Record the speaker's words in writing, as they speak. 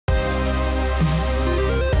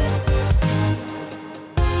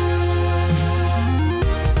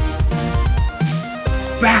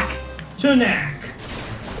To Knack.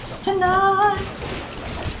 Tonight.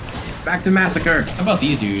 Back to massacre. How about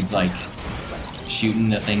these dudes, like, shooting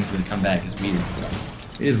the things that come back is weird.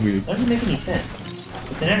 It is weird. Doesn't make any sense.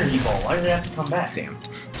 It's an energy ball. Why does it have to come back? Damn.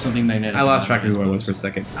 Something magnetic. I lost track of who I was for a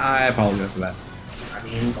second. I apologize for that. I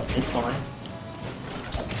mean, it's fine.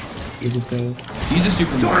 Is it though? Use a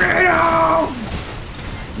super Tornado!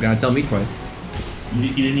 You gotta tell me twice. You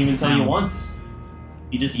didn't even tell you once.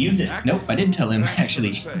 You just used it. Nope, I didn't tell him, actually.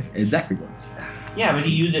 Exactly once. Yeah, but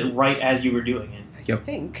he used it right as you were doing it. I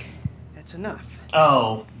think that's enough.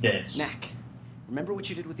 Oh, this. Knack, remember what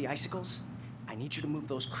you did with the icicles? I need you to move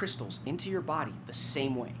those crystals into your body the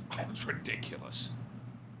same way. That's ridiculous.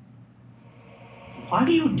 Why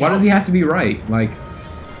do you? Why does he have to be right? Like,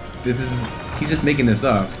 this is... He's just making this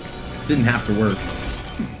up. This didn't have to work.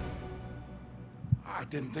 I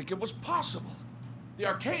didn't think it was possible. The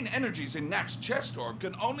arcane energies in Knack's chest orb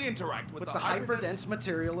can only interact with the hyperdense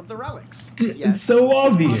material of the relics. It's so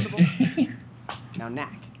obvious. Now,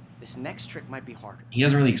 Knack, this next trick might be harder. He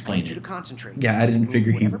doesn't really I explain need you to it. concentrate. Yeah, I didn't Move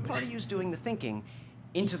figure he whatever would. part of you's doing the thinking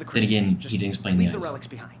into the Then crystals. again, Just he didn't explain leave the the others. relics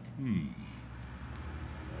behind.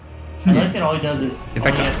 I like that all he does is In all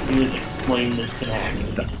fact, he has to do is explain this to Knack, and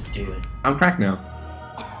he can just do it. I'm cracked now.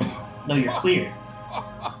 No, you're clear.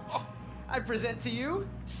 I present to you,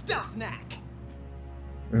 Stealth Knack.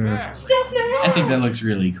 I think that looks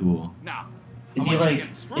really cool. Now, Is he like?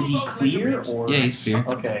 Is he clear or? Yeah, he's clear.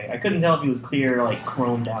 Okay, I couldn't tell if he was clear, like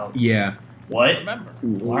chromed out. Yeah. What? remember,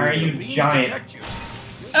 Why are you the beams giant? detect you.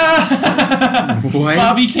 What?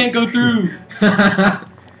 Bobby can't go through.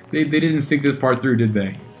 they didn't think this part through, did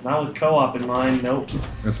they? Not with co-op in mind. Nope.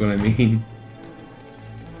 That's what I mean.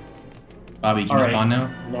 Bobby, can All you right. spawn now?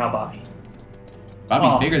 Now, Bobby. Bobby's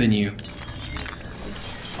Oh. bigger than you.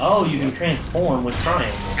 Oh, you can transform with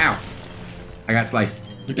triangle. Ow. I got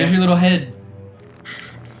sliced. Look at your little head.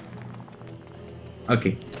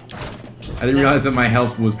 Okay. I didn't realize that my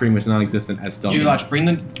health was pretty much non-existent as stealth. Dude, watch, bring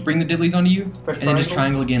the diddlies onto you, Press and then just triangle?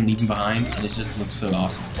 triangle again, leave them behind, and it just looks so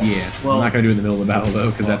awesome. Yeah. Well- I'm not gonna do it in the middle of the battle though,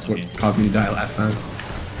 because Well, that's what okay. caused me to die last time.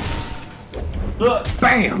 Ugh.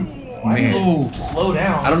 Bam! Why Man. Oh, Slow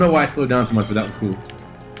down. I don't know why it slowed down so much, but that was cool.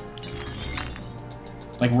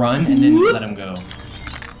 like run and then let him go.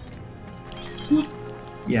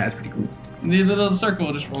 Yeah, it's pretty cool. The little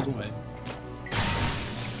circle just rolls away.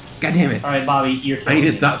 God damn it. All right, Bobby, you're. I need to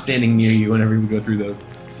killing stop standing near you whenever we go through those. me.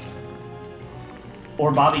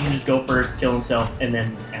 Or Bobby can just go first, kill himself, and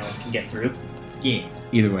then Alan can get through. Yeah.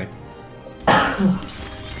 Either way.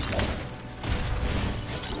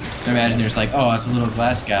 Imagine there's like, oh, it's a little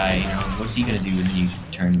glass guy, you know, what's he gonna do? And then you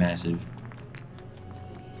turn massive.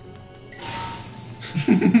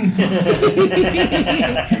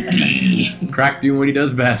 Crack doing what he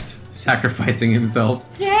does best. Sacrificing himself.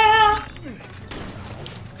 Yeah.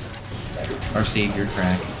 Our savior,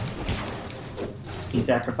 Crack. He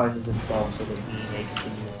sacrifices himself so that he may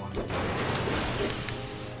continue on.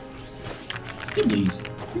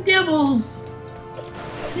 Diddlies. Devils.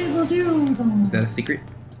 Is that a secret?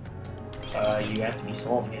 You have to be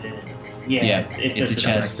solving it. Yeah, Yeah, it's it's just a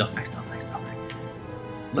chest. Next up.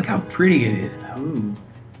 Look how pretty it is though. Ooh.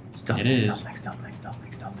 Stop, It is. Next up.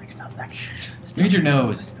 Read your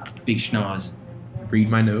nose, big schnoz. Read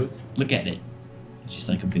my nose. Look at it. It's just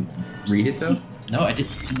like a big one. Read it though. No, I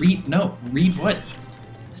didn't read. No, read what?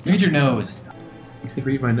 Read your nose. You said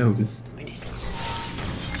read my nose.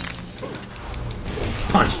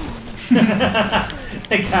 Punch.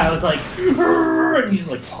 That guy was like, and he's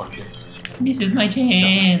just like punch it. This is my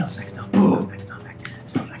chance. Next up.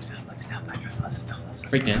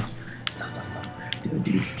 Break dance.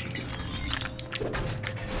 Dude.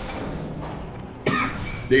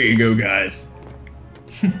 There you go, guys.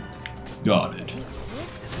 Got it.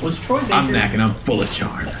 Was Troy Baker? I'm Knack and I'm full of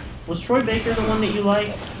charm. Was Troy Baker the one that you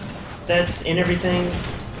like? That's in everything.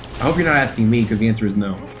 I hope you're not asking me because the answer is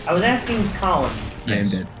no. I was asking Colin,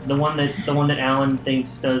 Yes. And the one that Alan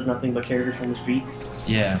thinks does nothing but characters from the streets.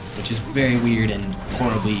 Yeah, which is very weird and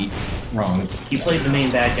horribly wrong. He played the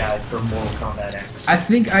main bad guy for Mortal Kombat X. I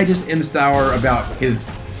think I just am sour about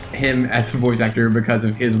him as a voice actor because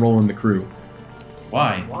of his role in the crew.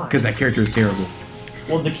 Why? Why? Because that character is terrible.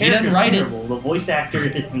 Well, the doesn't character's write it. terrible. The voice actor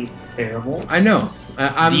isn't terrible. I know.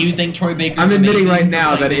 Do you think Troy Baker? I'm admitting amazing right for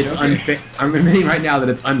now that playing it's Joker? unfair. I'm admitting right now that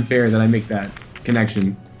it's unfair that I make that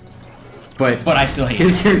connection. But But I still hate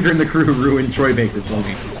his it. character in the crew ruined Troy Baker for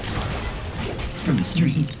me. From the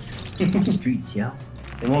streets. Streets, yeah.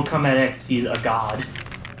 In Mortal Kombat X, he's a god.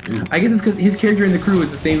 I guess it's because his character in the crew is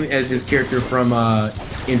the same as his character from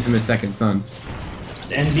Infamous Second Son.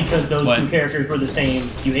 And because those What? two characters were the same,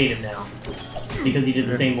 you hate him now. because he did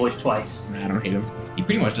the same voice twice. I don't hate him. He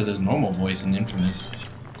pretty much does his normal voice in Infamous.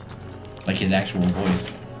 Like his actual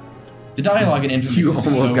voice. The dialogue in Infamous You is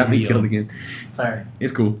almost so got me real. killed again. Sorry.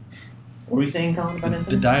 It's cool. What were we saying, Colin, about The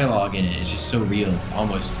Infamous? dialogue in it is just so real, it's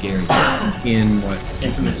almost scary. In what?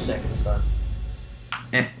 Infamous Second Son.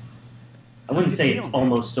 Eh. I wouldn't say it's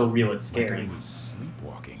almost so real it's Like I scary. was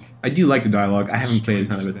sleepwalking. I do like the dialogue. I haven't played a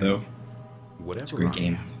ton of it though. Whatever It's a great I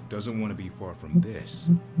game. am doesn't want to be far from this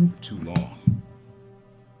for too long.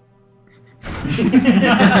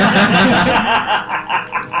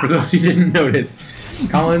 For those who didn't notice,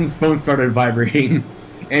 Colin's phone started vibrating,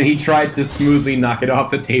 and he tried to smoothly knock it off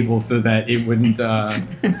the table so that it wouldn't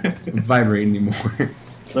vibrate anymore.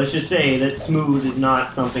 Let's just say that smooth is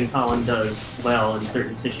not something Colin does well in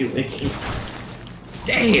certain situations.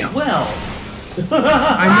 Damn! Well.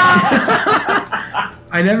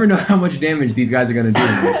 I never know how much damage these guys are gonna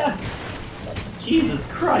do. Jesus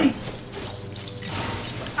Christ.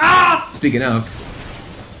 Speaking of,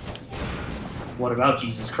 What about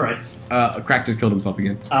Jesus Christ? Crack just killed himself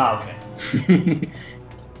again. Ah, okay.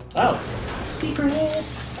 Oh. Secrets.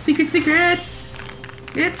 Secret!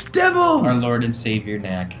 It's devils! Our Lord and Savior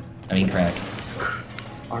Knack. I mean Crack.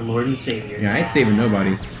 Our Lord and Savior. Yeah, I ain't saving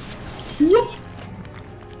nobody. Whoop.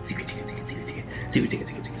 Secret.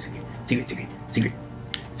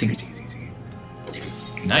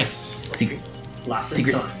 Nice. Secret. Lots of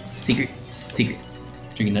Secret. sun. Secret.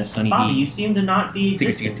 Drinking that sunny Bobby, D. you seem to not be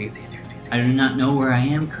Secret. existing. I do not know where I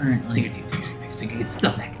am currently. Secret. It's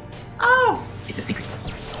stuff back. Oh! It's a secret.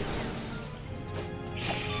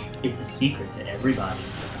 It's a secret to everybody.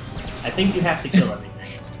 I think you have to kill everything.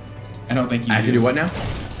 I don't think you I have to do what now?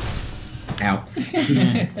 Ow.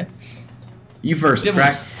 You first, Dibbles.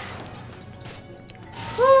 Crack.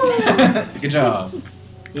 Good job.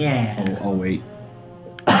 Yeah. Oh, I'll wait.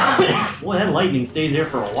 Well, that lightning stays there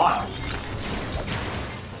for a while.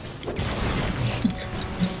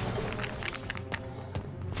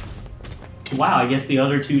 Wow, I guess the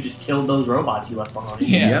other two just killed those robots you left behind.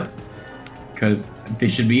 Yeah. Yep. Because they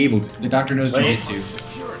should be able to. The doctor knows Wait. jujitsu.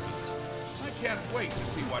 Security. I can't wait to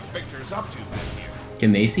see what Viktor's up to back here.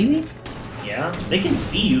 Can they see me? Yeah, they can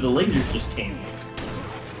see you. The lasers just came.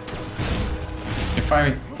 They're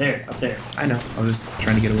firing. There, up there. I know. I was just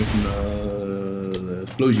trying to get away from the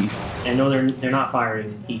explosion. And no, they're not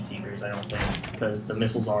firing heat seekers, I don't think, because the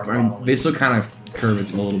missiles are I mean, following. they still kind of curve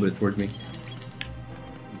it a little bit towards me.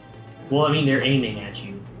 Well, I mean, they're aiming at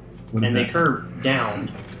you, What and is they that? curve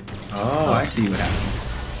down. Oh, I see what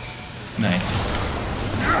happens. Nice.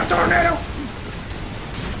 Tornado!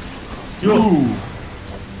 Ooh.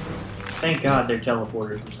 Thank God their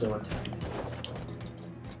teleporters were still intact.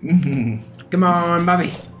 Come on,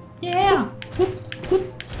 Bobby. Yeah.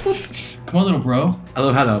 Come on, little bro. I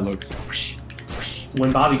love how that looks.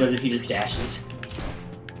 When Bobby does it, he just dashes.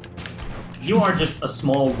 You are just a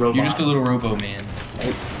small robot. You're just a little robo man.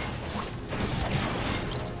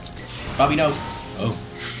 Bobby, no. Oh.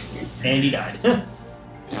 And he died.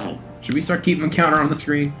 Should we start keeping a counter on the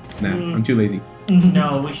screen? Nah, I'm too lazy.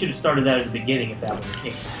 No, we should have started that at the beginning if that was the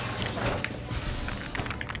case.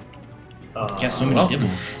 Got so many well.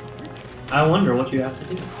 dibbles. I wonder what you have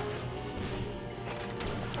to do.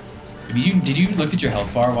 Did you look at your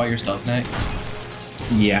health bar while you're stealth Knack?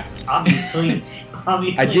 Yeah. Obviously,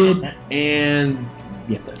 I did, and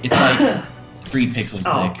yeah. It's like 3 pixels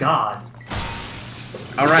Oh thick. God.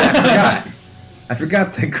 Alright, I forgot. I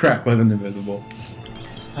forgot that Crack wasn't invisible.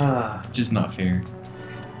 Just not fair.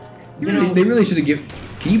 They really should have given.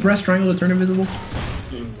 Can you press triangle to turn invisible?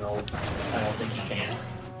 No, I don't think you can.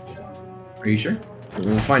 Are you sure?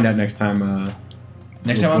 We'll find out next time.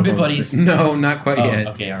 Next time on Bit Buddies. Screen. No, not quite Oh, yet.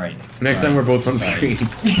 okay, alright. Next time we're both on Sorry. screen.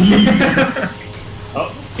 Oh,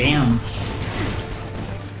 Damn.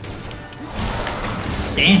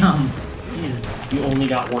 Damn. you only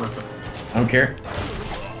got one of them. I don't care.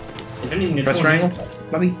 If anything, it's Press one- triangle,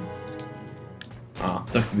 Bobby. Aw,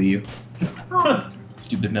 sucks to be you.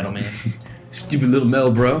 Stupid metal man. Stupid little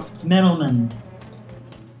Mel, bro. Metalman.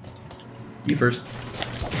 You first.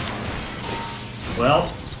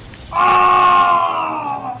 Well.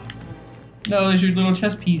 No, there's your little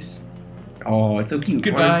chess piece. Oh, it's so cute.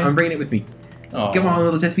 Goodbye. I'm bringing it with me. Oh. Come on,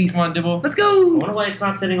 little chess piece. Come on, Dibble. Let's I go. wonder why it's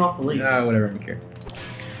not setting off the lasers. Whatever, I don't care.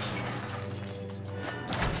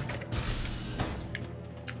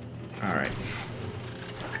 Alright.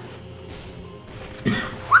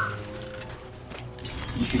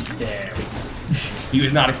 There. He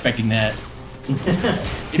was not expecting that. It'd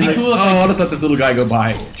be Like, cool if I'll just let this little guy go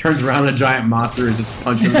by. Turns around, a giant monster is just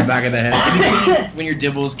punching him in the back of the head. it'd be cool when your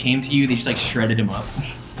Dibbles came to you, they just like shredded him up.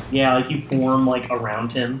 Yeah, like you form like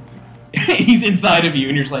around him. He's inside of you,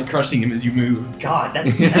 and you're just like crushing him as you move. God,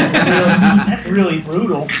 that's really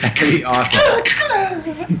brutal. Pretty awesome.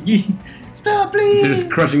 Stop, please! They're just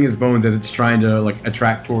crushing his bones as it's trying to like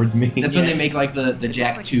attract towards me. That's when they make like the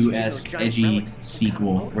Jack 2-esque edgy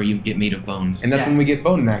sequel where you get made of bones. And that's when we get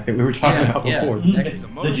Bone Knack that we were talking about before.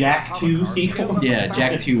 The Jack 2 sequel? Yeah,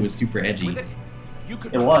 Jack 2 was super edgy.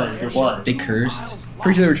 It was. They cursed.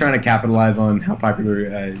 Pretty sure they were trying to capitalize on how popular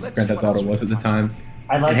Grand Theft Auto was at the time.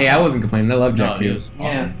 And hey, I wasn't complaining. I love Jack 2. It was awesome.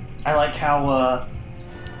 Yeah, I like how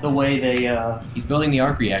the way they. He's building the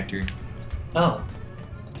arc reactor. Oh,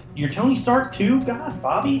 you're Tony Stark too? God,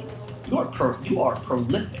 Bobby, you are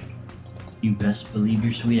prolific. You best believe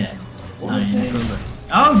your sweet ass. What I was am it? prolific.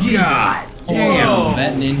 Oh, Jesus! God Damn, Whoa.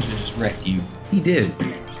 that ninja just wrecked you. He did.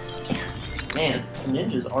 Man,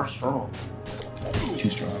 ninjas are strong. Too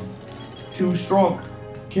strong. Too strong.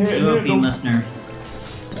 Can't OP handle. must nerf.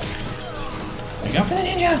 Look out for the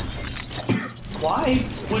ninja! Why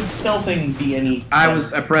would stealthing be any? I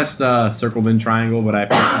pressed circle then triangle, but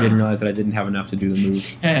I didn't realize that I didn't have enough to do the move.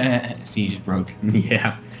 See, you just broke.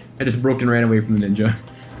 Yeah. I just broke and ran away from the ninja.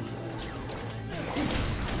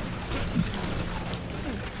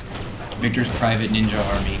 Victor's private ninja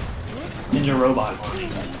army. Ninja robot army.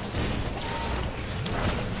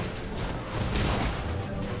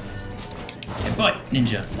 But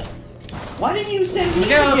ninja. Why didn't you send these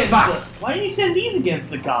Go against back. Why didn't you send these against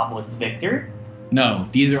the goblins, Victor? No,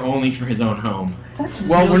 these are only for his own home. That's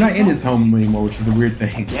Well, really we're not in his something. home anymore, which is the weird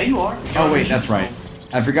thing. Yeah, you are. Oh wait, that's right.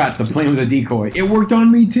 I forgot the plane with a decoy. It worked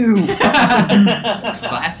on me too.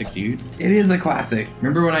 Classic, dude. It is a classic.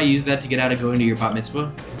 Remember when I used that to get out of going to your bat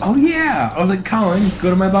mitzvah? Oh yeah. I was like, Colin, go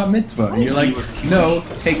to my bat mitzvah. And you're like, You were cute. no,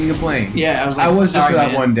 taking a plane. Yeah, I was like, I was just sorry, for that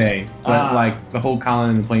man. one day, but Ah. like the whole Colin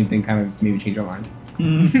and the plane thing kind of made me change my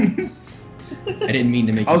mind. I didn't mean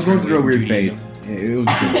to make I was you turn going through a away weird from Judaism. phase. It was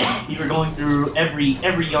good. You were going through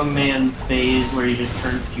every young man's phase where he just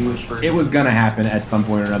turned Jewish for. It was gonna happen at some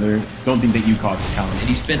point or another. Don't think that you caused it, Colin. And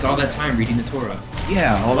you spent all that time reading the Torah.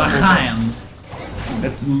 Yeah, all that. I am.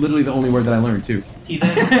 That's literally the only word that I learned too. He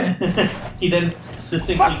then he then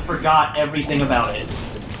succinctly forgot everything about it.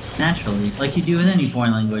 Naturally, like you do with any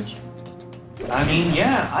foreign language. I mean,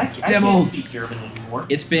 yeah, I can't Devils. speak German anymore.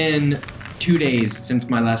 It's been 2 days since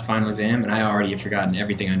my last final exam, and I already have forgotten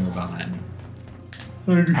everything I know about Latin.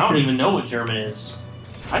 I don't even know what German is.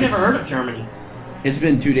 I never heard of Germany. It's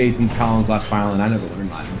been 2 days since Colin's last final, and I never learned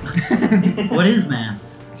Latin. What is math?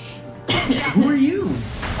 Who are you?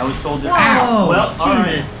 I was told to. Whoa, Well,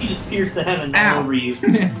 alright. Jesus. He just pierced the heavens Ow. all over you.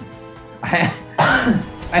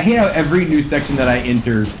 I hate how every new section that I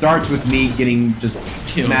enter starts with me getting just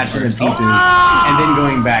Killed smashed into first. pieces, Ah! and then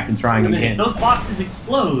going back and trying Wait a minute, again. those boxes It's a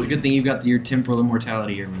explode, good thing you've got your temporal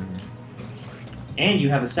immortality or whatever. and you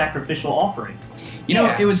have a sacrificial offering. You know,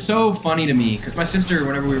 Yeah. it was so funny to me, because my sister,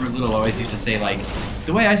 whenever we were little, always used to say, like,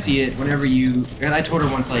 the way I see it, whenever you, and I told her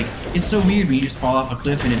once, like, it's so weird when you just fall off a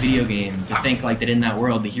cliff in a video game to think, like, that in that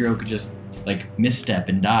world, the hero could just, like, misstep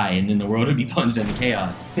and die, and then the world would be plunged into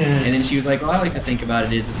chaos. And then she was like, well, I like to think about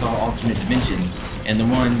it is it's all alternate dimensions, and the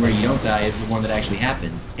one where you don't die is the one that actually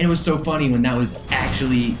happened. And it was so funny when that was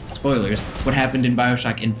actually, spoilers, what happened in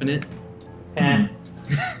Bioshock Infinite. And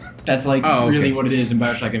That's like Oh, okay. really what it is in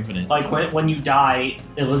Bioshock Infinite. like when you die,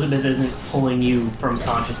 Elizabeth isn't pulling you from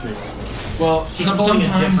consciousness. Well, She's pulling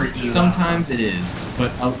a different you. sometimes it is,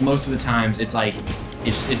 but most of the times it's like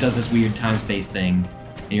it does this weird time space thing,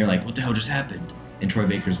 and you're like, what the hell just happened? In Troy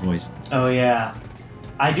Baker's voice. Oh yeah,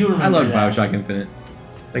 I do remember. I love that. Bioshock Infinite.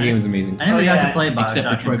 That game is amazing. I never Oh, got yeah. to play Bioshock. Except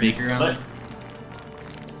for Troy Baker, Alan.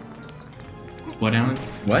 But What, Alan?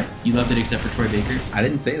 What? You loved it except for Troy Baker? I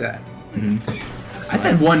didn't say that. Mm-hmm. I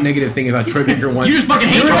said one negative thing about Troy Baker once. You just fucking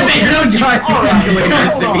hate Troy Baker, don't you? Guys, All right, escalated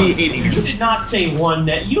hold to on. me hating you him. did not say one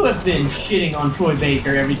that you have been shitting on Troy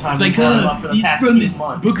Baker every time we Like, brought him up for the he's past from few this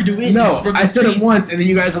months. Booker DeWitt. No, he's from I the said it streets. once, and then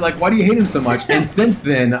you guys are like, "Why do you hate him so much?" And since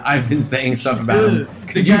then, I've been saying stuff about him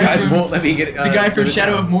because The you guy guys from- won't let me get The guy from get it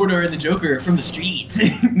Shadow out. of Mordor and the Joker are from the streets.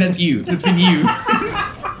 That's you. That's been you.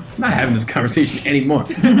 I'm not having this conversation anymore.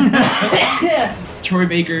 Troy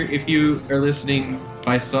Baker, if you are listening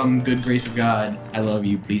by some good grace of God, I love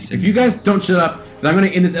you. Please send If you guys don't shut up, then I'm going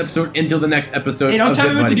to end this episode until the next episode. Hey, don't of tell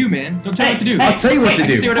Bit me what to do, Buddies. man. Don't tell me what to do. I'll tell you what to I can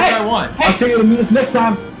do. say whatever I want. I'll tell you to meet us next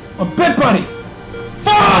time on Bit Buddies.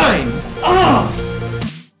 Fine! Oh!